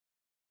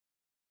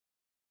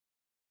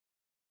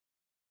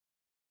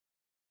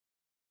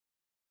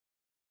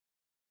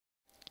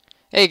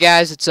Hey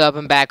guys, what's up?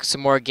 I'm back with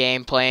some more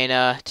gameplay.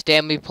 Today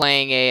I'm gonna be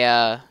playing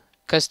a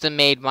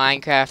custom-made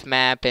Minecraft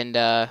map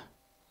and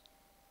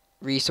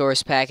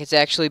resource pack. It's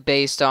actually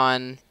based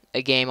on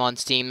a game on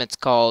Steam that's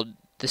called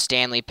the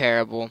Stanley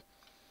Parable,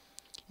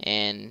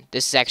 and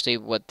this is actually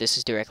what this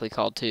is directly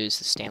called too, is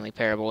the Stanley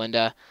Parable. And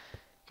it's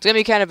gonna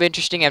be kind of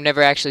interesting. I've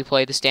never actually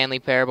played the Stanley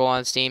Parable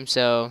on Steam,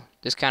 so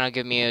this kind of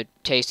give me a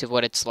taste of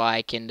what it's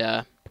like.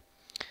 And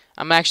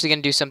I'm actually going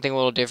to do something a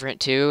little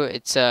different too.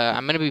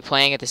 I'm going to be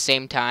playing at the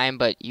same time,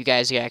 but you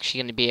guys are actually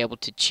going to be able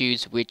to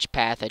choose which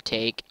path I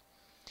take.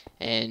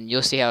 And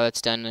you'll see how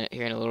that's done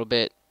here in a little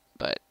bit,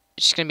 but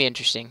it's just going to be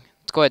interesting.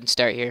 Let's go ahead and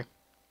start here.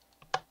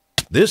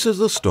 This is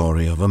the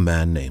story of a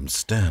man named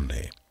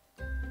Stanley.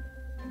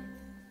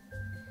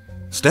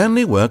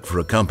 Stanley worked for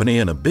a company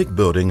in a big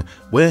building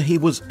where he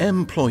was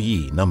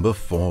employee number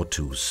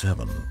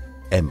 427.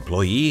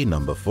 Employee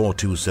number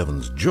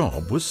 427's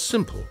job was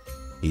simple.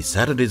 He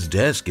sat at his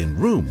desk in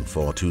room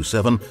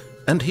 427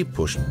 and he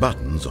pushed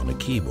buttons on a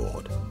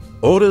keyboard.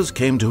 Orders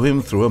came to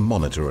him through a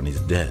monitor on his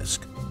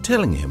desk,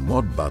 telling him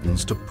what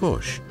buttons to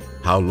push,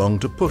 how long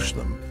to push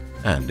them,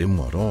 and in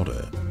what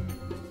order.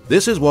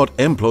 This is what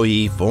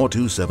employee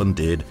 427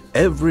 did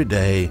every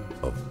day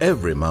of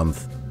every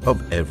month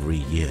of every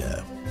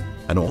year.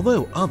 And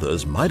although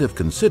others might have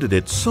considered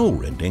it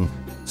soul-rending,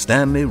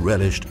 Stanley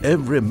relished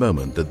every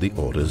moment that the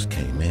orders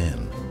came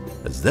in,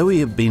 as though he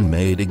had been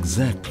made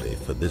exactly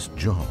for this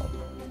job.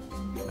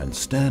 And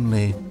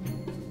Stanley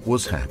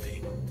was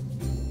happy.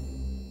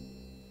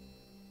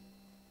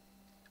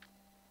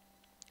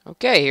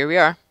 Okay, here we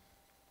are.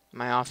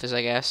 My office,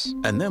 I guess.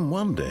 And then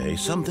one day,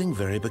 something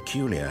very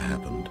peculiar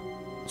happened.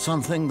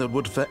 Something that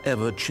would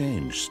forever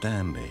change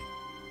Stanley.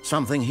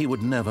 Something he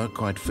would never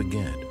quite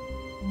forget.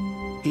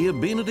 He had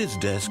been at his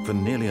desk for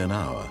nearly an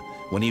hour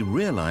when he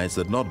realized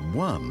that not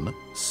one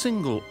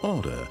single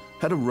order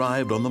had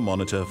arrived on the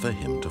monitor for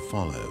him to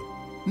follow.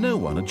 No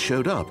one had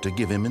showed up to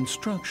give him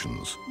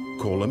instructions,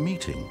 call a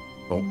meeting,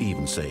 or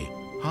even say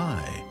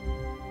hi.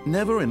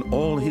 Never in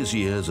all his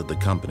years at the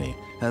company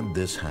had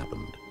this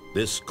happened,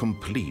 this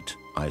complete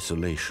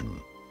isolation.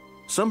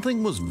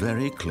 Something was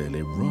very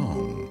clearly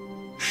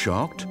wrong.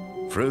 Shocked,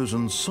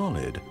 frozen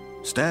solid,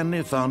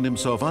 Stanley found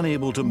himself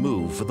unable to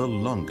move for the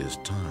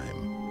longest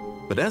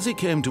time. But as he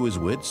came to his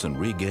wits and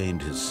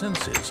regained his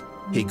senses,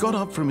 he got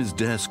up from his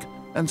desk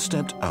and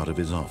stepped out of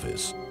his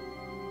office.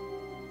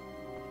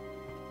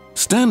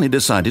 Stanley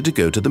decided to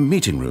go to the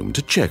meeting room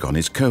to check on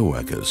his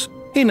co-workers.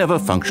 He never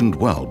functioned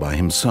well by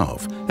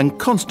himself and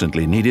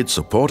constantly needed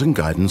support and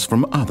guidance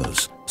from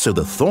others, so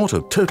the thought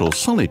of total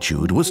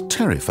solitude was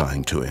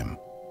terrifying to him.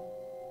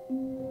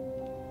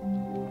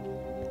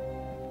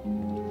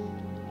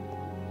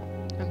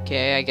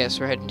 Okay, I guess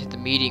we're heading to the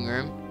meeting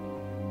room.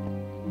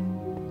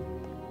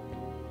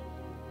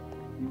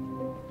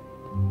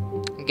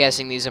 I'm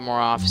guessing these are more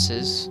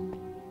offices.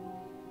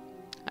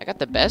 I got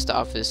the best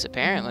office,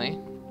 apparently,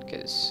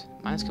 because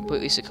mine's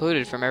completely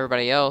secluded from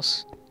everybody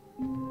else.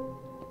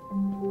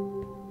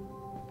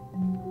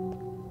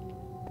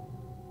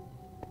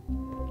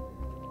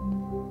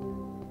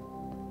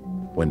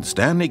 When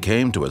Stanley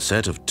came to a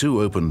set of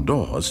 2 open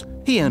doors,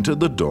 he entered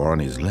the door on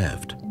his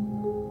left.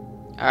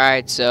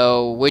 Alright,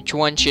 so which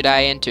one should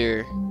I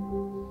enter?